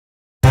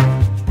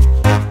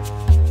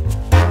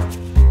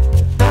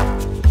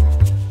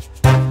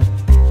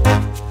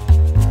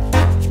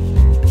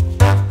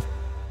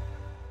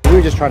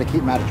trying to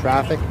keep him out of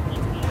traffic.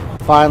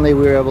 Finally,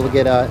 we were able to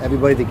get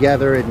everybody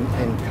together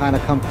and kind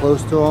of come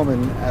close to him.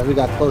 And as we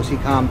got close, he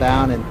calmed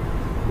down, and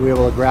we were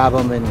able to grab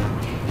him and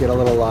get a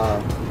little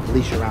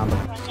leash around him.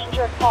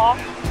 Injured paw. All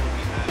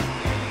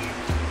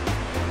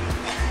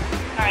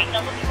right,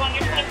 double 2 on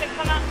your 26,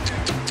 come on.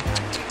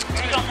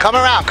 Come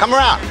around, come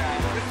around.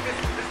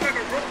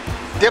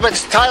 Yeah, but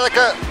it's tied like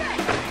a...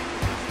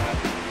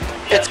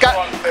 It's got...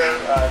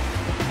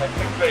 I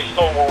think they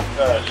still won't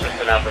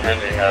assist in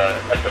apprehending.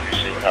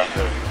 SWC would have to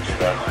do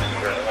that.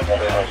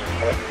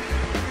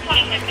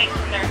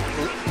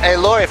 Hey,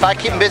 Lori, if I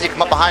keep him busy,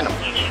 come up behind him.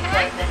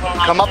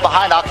 Come up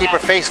behind, I'll keep her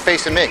face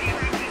facing me.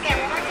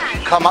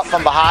 Come up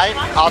from behind,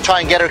 I'll try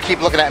and get her to keep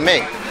looking at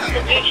me.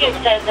 The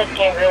YouTube says this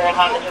kangaroo will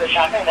hop into a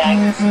shopping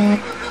bag.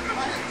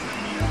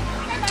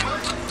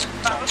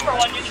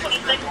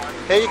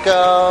 Here you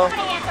go.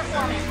 Somebody answer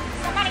for me.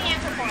 Somebody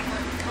answer for me.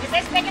 Is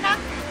this big enough?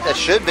 That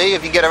should be,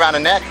 if you get around the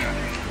neck.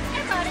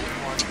 Hey, buddy.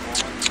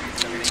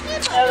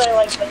 I really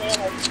like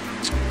bananas.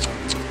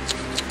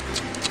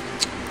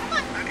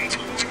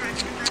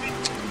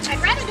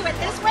 I'd rather do it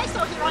this way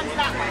so he runs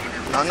that way.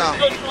 No, no. I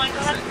think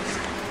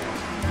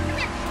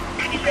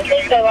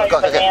they like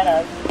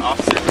bananas.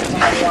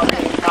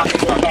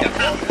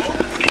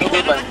 It's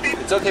okay, buddy.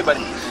 It's okay,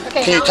 buddy.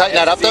 Okay, Can you tighten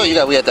that up though? We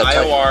had that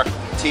tight.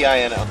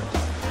 IORTINO.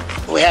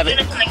 We have it.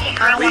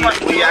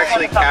 We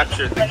actually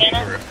captured the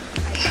kangaroo.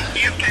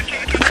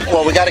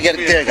 Well, we got to get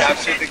it there,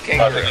 guys. Captured the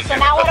kangaroo. So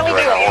now what do we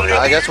do?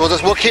 I guess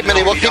we'll keep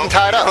him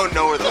tied up. We don't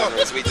know where the owner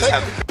is. We just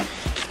have.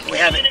 We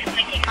have it.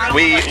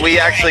 We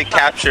actually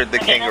captured the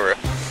kangaroo.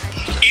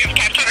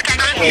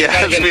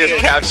 Yes, we have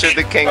captured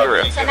the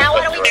kangaroo. So now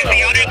what do we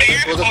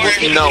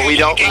do? No, we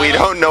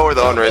don't know where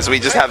the owner is. We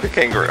just have the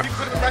kangaroo.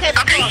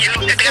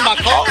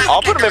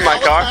 I'll put him in my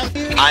car.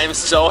 I am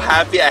so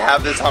happy I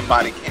have this on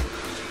body cam.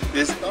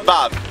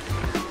 Bob,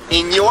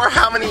 in your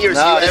how many years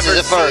have you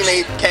ever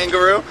seen a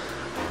kangaroo?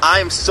 I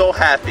am so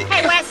happy.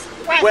 Hey,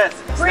 Wes,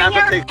 snap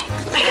a picture.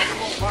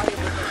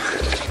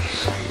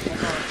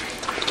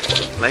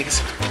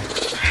 Legs.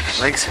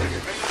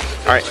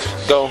 All right,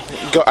 go.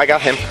 I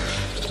got him.